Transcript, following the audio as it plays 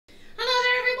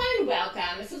and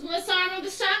welcome. This is Melissa Armour with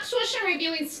the Stock Swoosh. I'm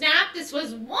reviewing Snap. This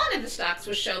was one of the Stock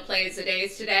Swoosh show plays of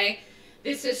days today.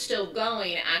 This is still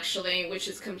going, actually, which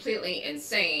is completely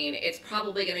insane. It's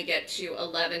probably going to get to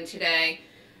 11 today.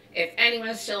 If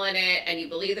anyone's still in it and you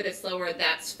believe that it's lower,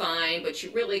 that's fine, but you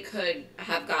really could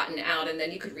have gotten out and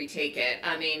then you could retake it.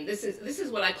 I mean, this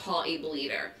is what I call a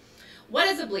bleeder. What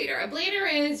is a bleeder? A bleeder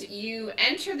is you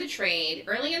enter the trade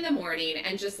early in the morning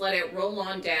and just let it roll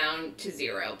on down to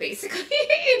zero, basically,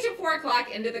 into 4 o'clock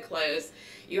into the close.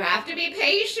 You have to be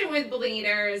patient with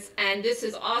bleeders, and this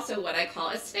is also what I call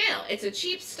a snail. It's a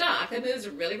cheap stock that moves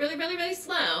really, really, really, really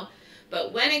slow,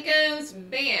 but when it goes,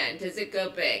 man, does it go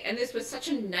big. And this was such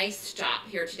a nice stop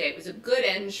here today. It was a good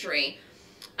entry.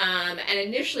 And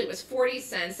initially it was 40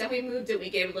 cents. Then we moved it. We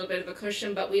gave a little bit of a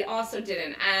cushion, but we also did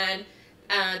an add.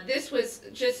 This was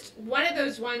just one of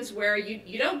those ones where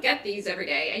you don't get these every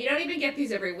day, and you don't even get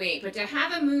these every week, but to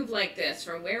have a move like this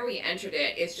from where we entered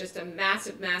it is just a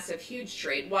massive, massive, huge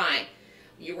trade. Why?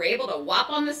 You were able to whop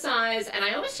on the size, and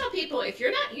I always tell people, if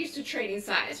you're not used to trading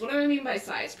size, what do I mean by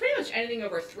size? Pretty much anything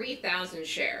over 3,000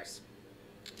 shares.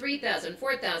 3,000,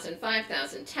 4,000,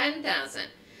 5,000, 10,000.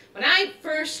 When I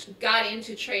first got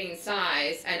into trading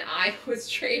size, and I was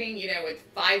trading, with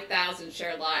 5,000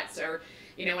 share lots, or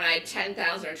when I had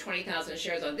 10,000 or 20,000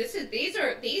 shares on, these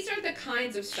are the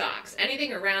kinds of stocks.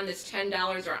 Anything around this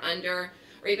 $10 or under,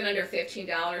 or even under $15,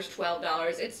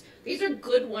 $12. These are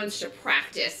good ones to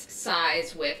practice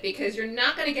size with, because you're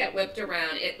not going to get whipped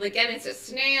around. Again, it's a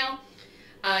snail.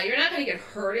 You're not going to get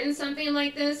hurt in something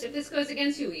like this. If this goes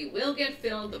against you, you will get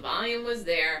filled. The volume was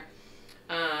there.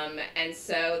 And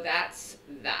so that's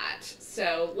that.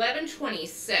 So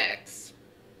 11.26,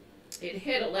 it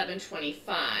hit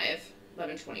 11.25.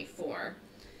 11.24.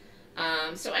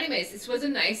 So anyways, this was a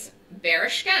nice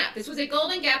bearish gap. This was a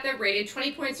golden gap that rated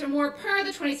 20 points or more per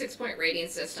the 26-point rating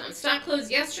system. Stock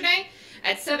closed yesterday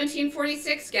at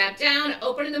 17.46, gap down,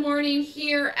 open in the morning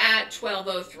here at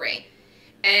 12.03.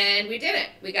 And we did it.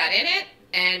 We got in it,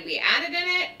 and we added in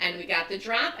it, and we got the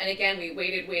drop. And again, we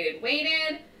waited.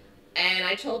 And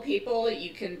I told people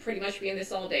you can pretty much be in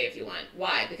this all day if you want.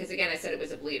 Why? Because again, I said it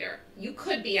was a bleeder. You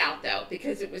could be out though,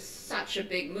 because it was such a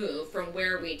big move from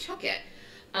where we took it.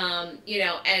 And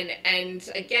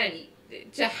again,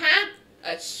 to have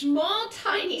a small,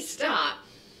 tiny stop,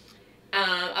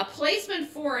 a placement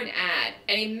for an ad,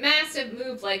 and a massive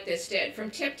move like this did,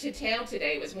 from tip to tail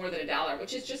today was more than $1,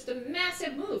 which is just a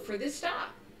massive move for this stock.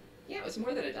 Yeah, it was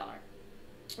more than $1.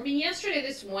 I mean, yesterday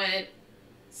this went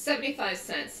 75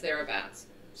 cents thereabouts.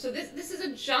 So this is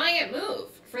a giant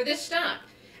move for this stock.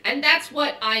 And that's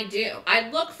what I do. I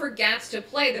look for gaps to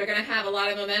play that are going to have a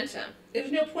lot of momentum. There's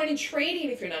no point in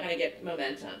trading if you're not going to get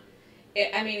momentum.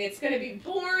 It's going to be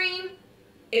boring.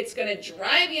 It's going to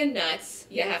drive you nuts.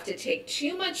 You have to take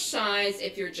too much size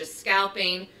if you're just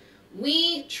scalping.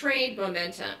 We trade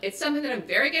momentum. It's something that I'm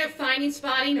very good at finding,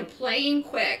 spotting, and playing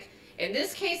quick. In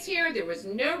this case here, there was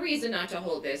no reason not to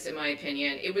hold this, in my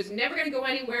opinion. It was never going to go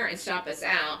anywhere and stop us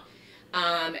out.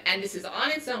 And this is on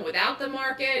its own without the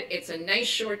market. It's a nice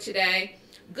short today.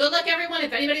 Good luck, everyone.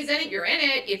 If anybody's in it, you're in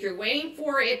it. If you're waiting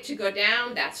for it to go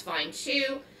down, that's fine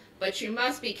too. But you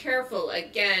must be careful,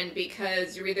 again,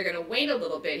 because you're either going to wait a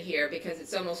little bit here because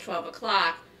it's almost 12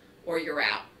 o'clock, or you're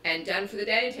out and done for the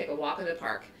day and take a walk in the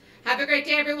park. Have a great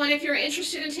day, everyone. If you're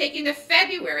interested in taking the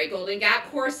February Golden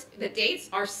Gap course, the dates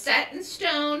are set in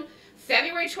stone.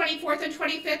 February 24th and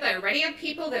 25th. I already have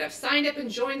people that have signed up and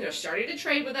joined. They're starting to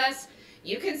trade with us.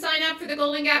 You can sign up for the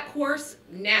Golden Gap course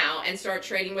now and start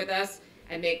trading with us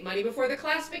and make money before the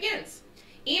class begins.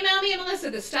 Email me at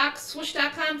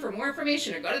melissa@thestockswoosh.com for more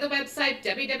information, or go to the website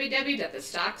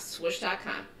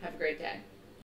www.thestockswoosh.com. Have a great day.